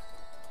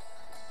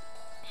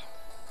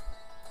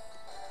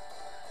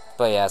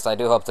 But yeah, so I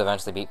do hope to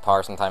eventually beat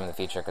par sometime in the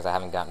future, because I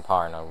haven't gotten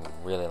par in a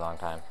really long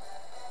time.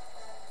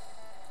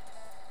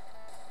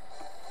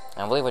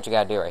 And I believe what you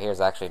gotta do right here is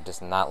actually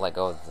just not let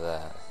go of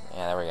the...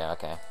 Yeah, there we go,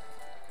 okay.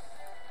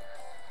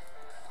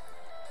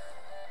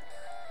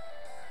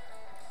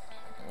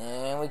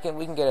 And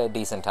we can get a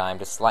decent time,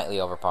 just slightly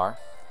over par.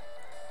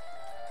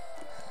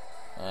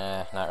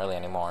 Not really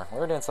anymore. We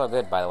were doing so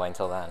good, by the way,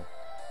 until then.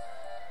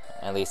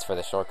 At least for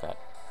the shortcut.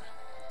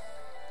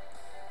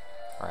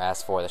 Or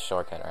as for the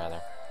shortcut,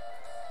 rather.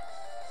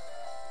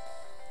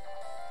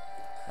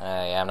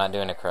 Yeah, I'm not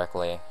doing it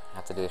correctly. I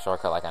have to do the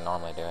shortcut like I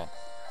normally do it.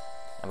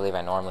 I believe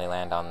I normally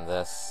land on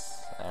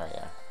this. There we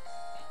go.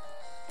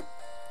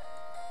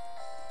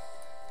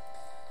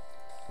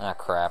 Ah,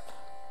 crap.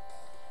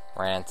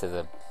 Ran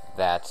into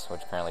that,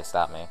 which apparently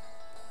stopped me.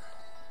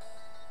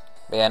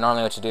 But yeah,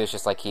 normally what you do is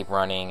just like keep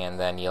running, and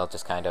then you'll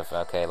just kind of,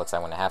 okay, looks like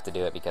I'm going to have to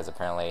do it because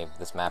apparently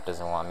this map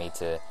doesn't want me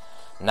to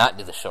not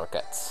do the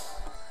shortcuts.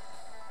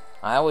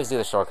 I always do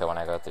the shortcut when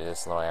I go through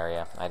this little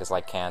area. I just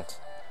like can't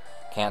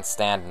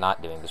stand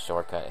not doing the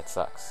shortcut. It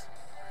sucks.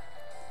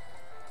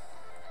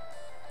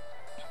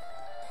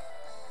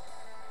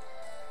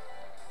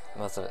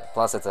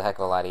 Plus it's a heck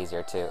of a lot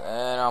easier too.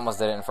 And I almost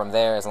did it, and from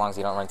there, as long as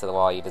you don't run into the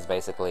wall, you just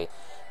basically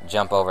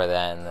jump over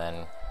that, and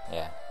then,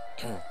 yeah.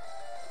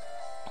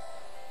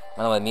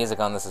 By the way, the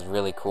music on this is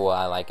really cool.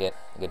 I like it.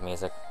 Good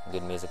music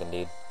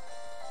indeed.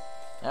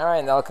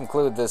 Alright, that'll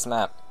conclude this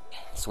map.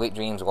 Sweet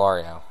Dreams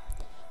Wario.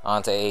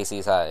 On to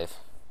AAC's Hive.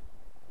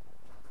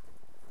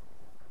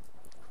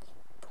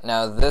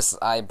 Now this,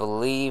 I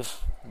believe,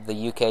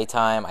 the UK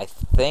time, I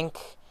think,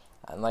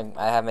 I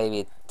have maybe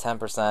a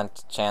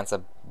 10% chance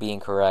of being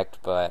correct,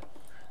 but,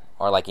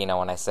 or like, you know,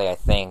 when I say I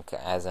think,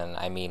 as in,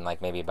 I mean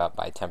like maybe about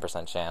by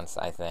 10% chance,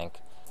 I think.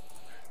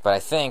 But I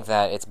think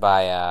that it's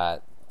by,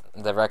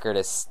 the record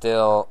is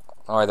still,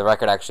 or the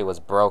record actually was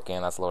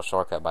broken. That's a little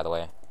shortcut, by the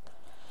way.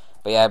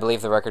 But yeah, I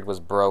believe the record was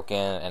broken,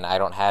 and I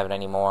don't have it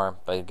anymore.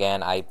 But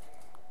again, I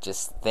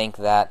just think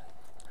that,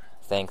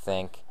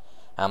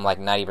 I'm like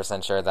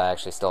 90% sure that I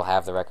actually still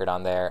have the record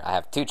on there. I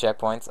have 2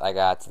 checkpoints. I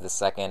got the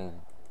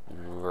second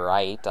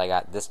right, I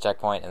got this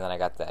checkpoint, and then I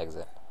got the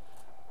exit.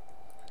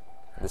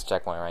 This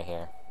checkpoint right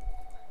here.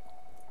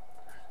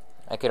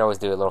 I could always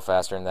do it a little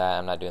faster than that.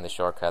 I'm not doing the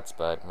shortcuts,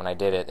 but when I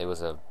did it, it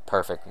was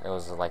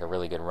like a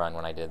really good run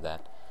when I did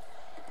that.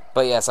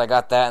 But yes, I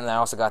got that, and I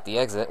also got the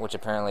exit, which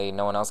apparently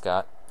no one else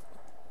got.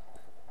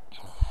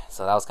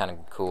 So that was kind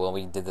of cool.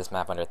 We did this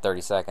map under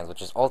 30 seconds,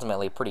 which is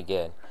ultimately pretty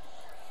good.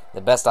 The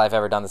best I've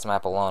ever done this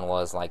map alone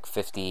was like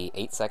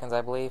 58 seconds,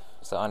 I believe.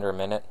 So under a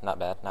minute. Not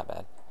bad, not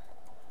bad.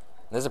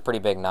 There's a pretty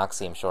big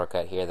Noxiem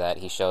shortcut here that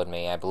he showed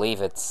me. I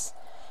believe it's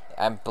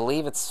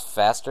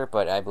faster,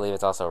 but I believe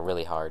it's also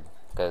really hard,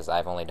 because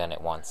I've only done it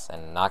once,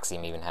 and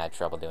Noxiem even had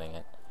trouble doing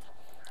it.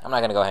 I'm not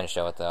going to go ahead and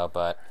show it, though,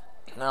 but...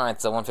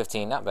 Alright, so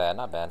 115, not bad,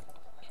 not bad.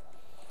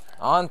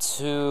 On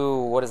to...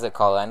 what is it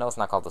called? I know it's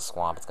not called the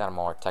Swamp. It's got a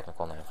more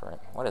technical name for it.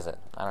 What is it?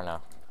 I don't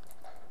know.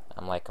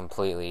 I'm, like,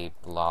 completely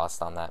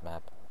lost on that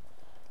map.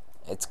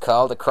 It's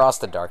called Across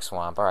the Dark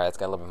Swamp. Alright, it's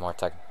got a little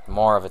bit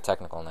more of a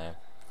technical name.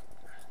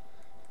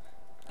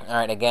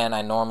 Alright, again,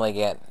 I normally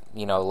get,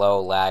 you know,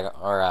 low lag,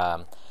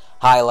 or,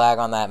 high lag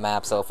on that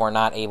map, so if we're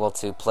not able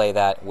to play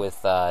that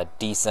with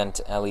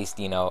decent, at least,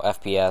 you know,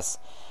 FPS,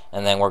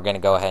 and then we're going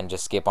to go ahead and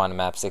just skip on to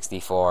map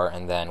 64,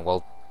 and then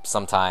we'll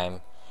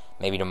sometime,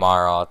 maybe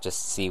tomorrow, I'll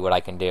just see what I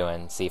can do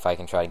and see if I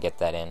can try to get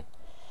that in.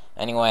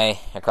 Anyway,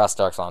 Across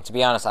Dark Swamp. To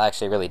be honest, I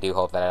actually really do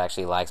hope that it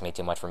actually lags me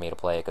too much for me to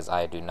play, because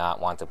I do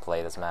not want to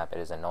play this map. It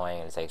is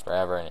annoying, and it takes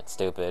forever, and it's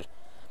stupid.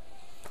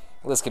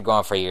 This could go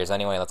on for years.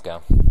 Anyway, let's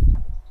go.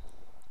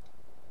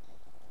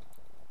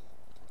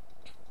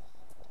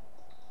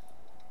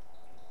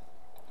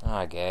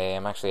 Okay,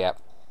 I'm actually at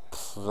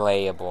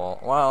playable.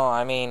 Well,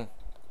 I mean,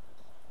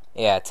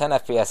 yeah, 10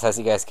 FPS, as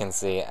you guys can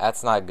see.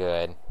 That's not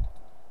good.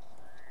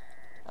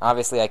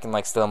 Obviously, I can,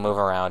 like, still move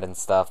around and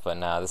stuff, but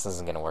no, this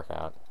isn't gonna work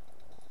out.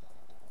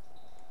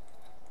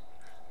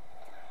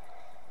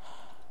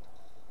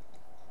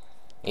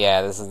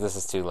 Yeah, this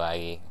is too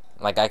laggy.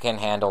 Like, I can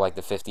handle, like,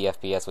 the 50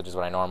 FPS, which is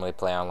what I normally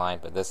play online,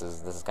 but this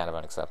is kind of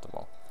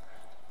unacceptable.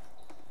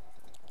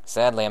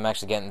 Sadly, I'm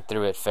actually getting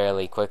through it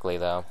fairly quickly,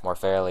 though, or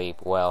fairly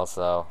well,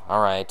 so,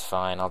 alright,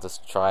 fine, I'll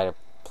just try to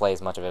play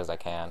as much of it as I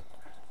can.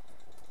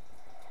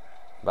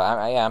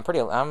 But, yeah,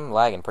 I'm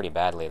lagging pretty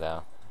badly,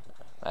 though,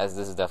 as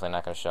this is definitely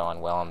not going to show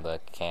on well on the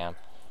cam.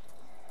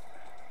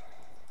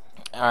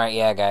 Alright,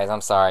 yeah, guys,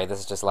 I'm sorry, this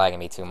is just lagging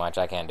me too much,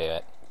 I can't do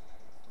it.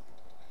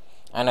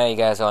 I know you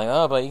guys are like,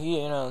 oh, but,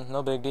 you know,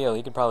 no big deal,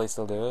 you could probably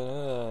still do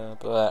it,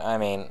 but, I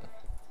mean...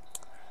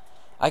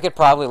 I could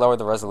probably lower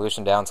the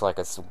resolution down to like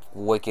a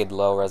wicked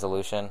low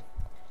resolution.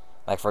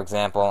 Like, for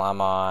example, I'm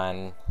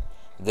on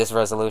this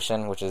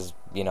resolution, which is,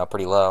 you know,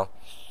 pretty low.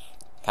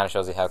 Kind of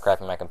shows you how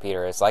crappy my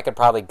computer is. So I could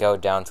probably go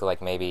down to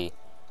like maybe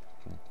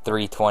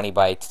 320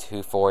 by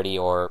 240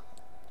 or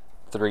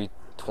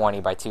 320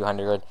 by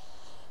 200,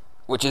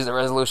 which is the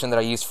resolution that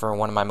I used for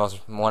one of my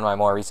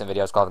more recent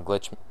videos called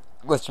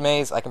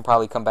Jumpmaze. I can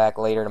probably come back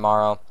later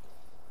tomorrow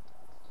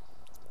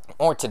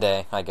Or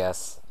today, I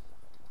guess.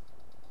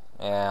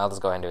 Yeah, I'll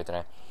just go ahead and do it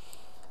today.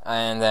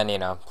 And then, you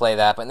know, play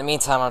that. But in the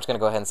meantime, I'm just going to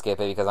go ahead and skip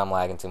it because I'm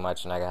lagging too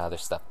much and I got other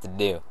stuff to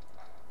do.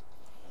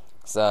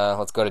 So,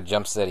 let's go to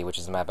Jump City, which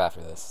is the map after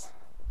this.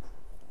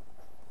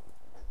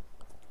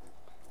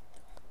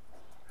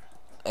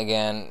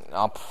 Again,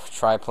 I'll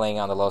try playing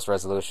on the lowest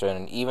resolution.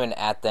 And even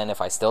at then, if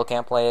I still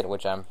can't play it,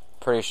 which I'm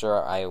pretty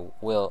sure I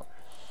will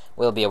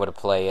be able to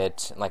play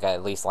it, like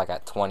at least like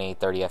at 20,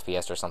 30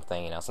 FPS or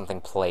something, you know,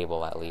 something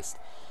playable at least.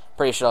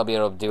 Pretty sure I'll be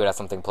able to do it at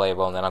something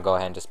playable, and then I'll go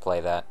ahead and just play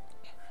that.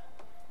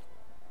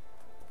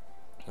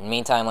 In the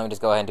meantime, let me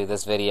just go ahead and do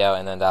this video,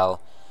 and then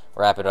I'll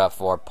wrap it up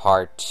for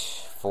part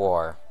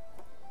 4.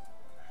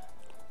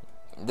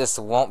 This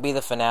won't be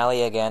the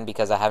finale again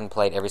because I haven't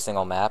played every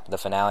single map. The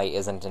finale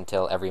isn't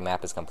until every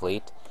map is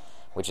complete,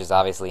 which is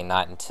obviously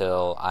not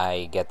until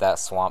I get that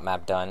swamp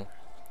map done.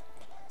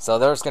 So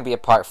there's going to be a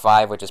part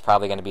 5, which is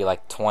probably going to be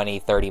like 20,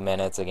 30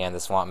 minutes. Again, the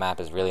swamp map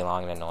is really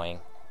long and annoying.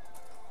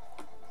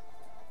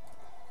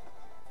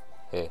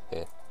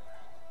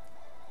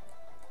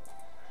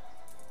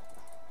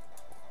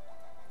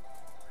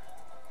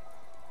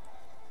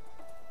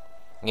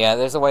 Yeah,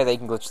 there's a way that you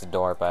can glitch the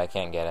door, but I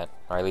can't get it.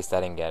 Or at least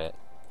I didn't get it.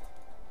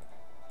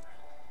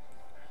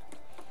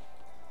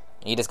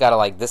 You just gotta,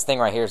 like, this thing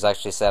right here is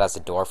actually set as a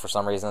door for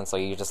some reason, so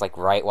you just, like,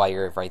 right while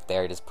you're right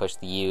there, you just push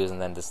the U's,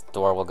 and then this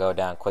door will go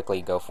down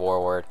quickly, go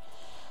forward,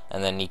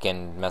 and then you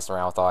can mess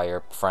around with all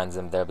your friends,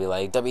 and they'll be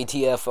like,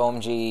 WTF,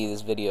 OMG,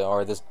 this video,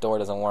 or this door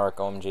doesn't work,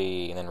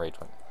 OMG, and then rage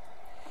quit.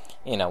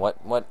 You know,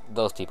 what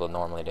those people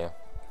normally do.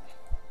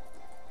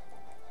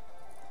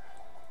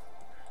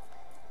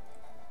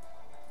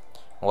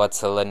 What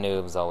the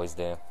noobs always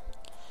do.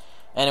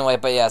 Anyway,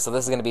 but yeah, so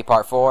this is going to be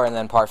part 4, and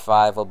then part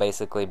 5 will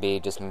basically be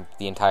just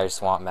the entire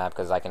swamp map,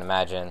 because I can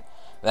imagine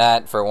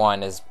that, for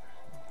one, is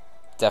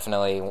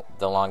definitely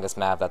the longest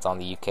map that's on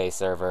the UK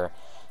server.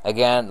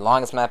 Again,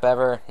 longest map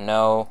ever?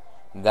 No.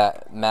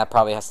 That map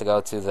probably has to go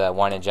to the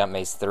one in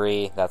Jumpmaze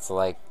 3 that's,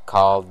 like,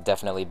 called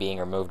definitely being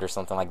removed or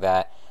something like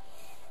that.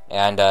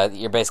 And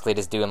you're basically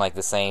just doing, like,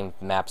 the same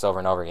maps over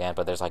and over again,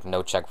 but there's, like,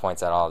 no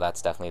checkpoints at all.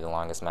 That's definitely the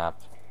longest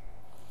map.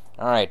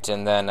 Alright,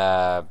 and then,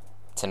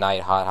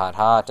 tonight, Hot, Hot,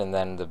 Hot, and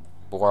then the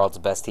world's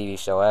best TV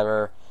show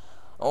ever.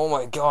 Oh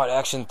my god,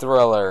 action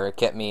thriller. It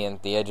kept me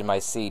at the edge of my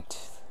seat.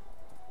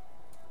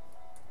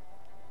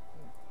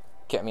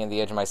 Kept me on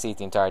the edge of my seat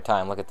the entire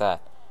time. Look at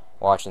that.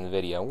 Watching the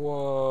video.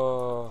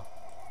 Whoa.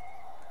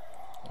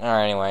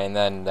 Alright, anyway, and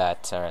then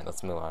that. Alright,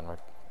 let's move onward.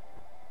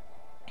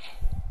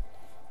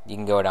 You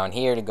can go down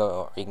here to go,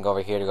 or you can go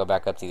over here to go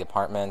back up to the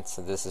apartment.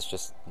 So this is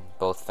just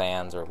both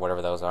fans or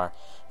whatever those are.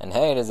 And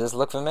hey, does this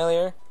look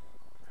familiar?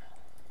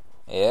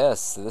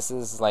 Yes, this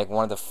is like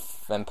one of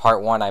the in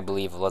part 1, I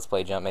believe, of Let's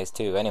Play Jumpmaze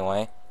 2.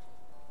 Anyway,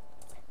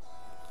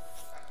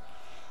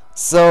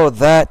 so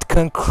that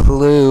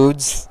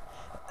concludes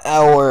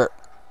our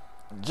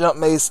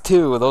Jumpmaze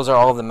 2. Those are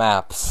all the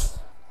maps.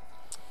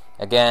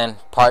 Again,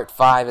 part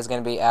 5 is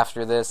going to be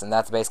after this, and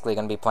that's basically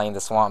going to be playing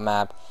the swamp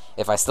map.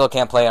 If I still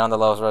can't play it on the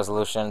lowest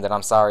resolution, then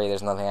I'm sorry.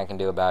 There's nothing I can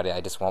do about it. I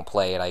just won't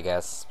play it, I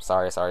guess.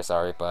 Sorry,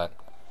 but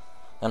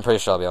I'm pretty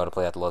sure I'll be able to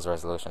play at the lowest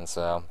resolution.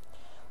 So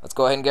let's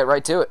go ahead and get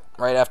right to it.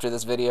 Right after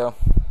this video,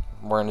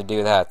 we're going to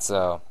do that.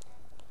 So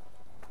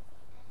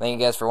thank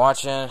you guys for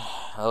watching.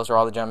 Those are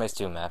all the Jumpmaze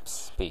 2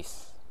 maps.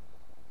 Peace.